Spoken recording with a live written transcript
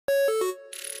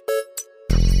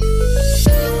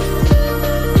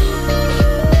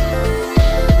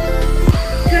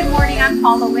I'm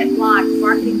Paula Whitlock,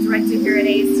 Marketing Director here at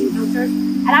AST Filters,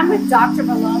 and I'm with Dr.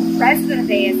 Malone, President of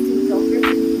AST Filters.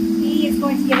 He is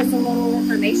going to give us a little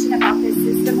information about this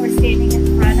system we're standing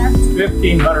in front of.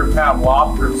 1,500-pound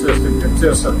lobster system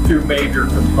consists of two major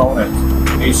components: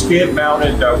 a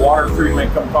skid-mounted water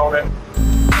treatment component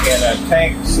and a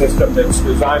tank system that's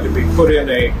designed to be put in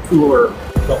a cooler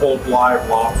to hold live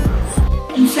lobsters.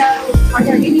 And so, are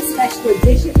there any special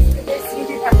additions to this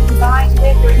unit that we designed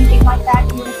with or anything like that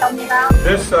you want to tell me about?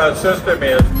 This system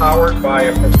is powered by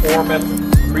a performance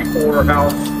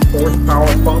 3/4 horsepower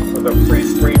pump with a free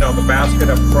screen on the basket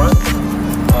up front.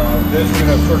 This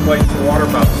unit circulates the water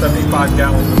about 75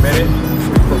 gallons a minute,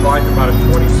 which provides about a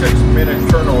 26-minute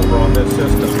turnover on this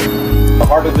system. The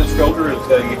heart of this filter is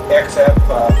the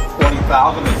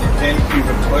XF2000. It's a 10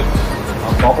 cubic foot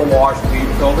bubble wash bead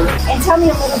filter. And tell me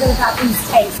a little bit about these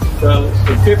tanks. The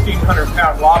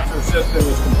 1,500-pound lobster system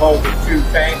is composed of two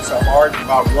tanks, a large,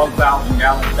 about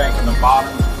 1,000-gallon tank in the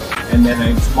bottom, and then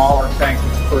a smaller tank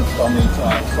that's perched on these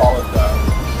solid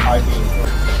I-beam.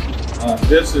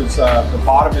 This is, the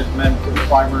bottom is meant for the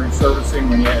primary servicing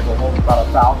when you have to hold about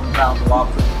 1,000 pounds of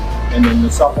lobster, and then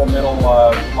the supplemental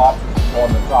lobsters go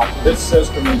on the top. This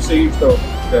system receives the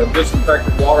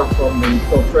disinfected water from the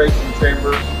filtration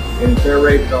chamber, and it's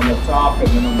aerated on the top, and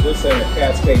then on this end it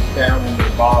cascades down into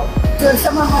the bottom. So if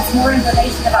someone wants more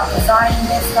information about designing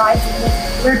this, sizing this,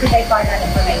 where do they find that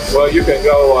information? Well, you can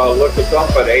go look us up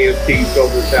at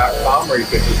astfilters.com, or you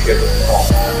can just give us a call.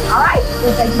 All right.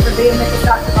 Well, thank you for being with us,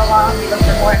 Dr. Malone. We look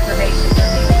for more information.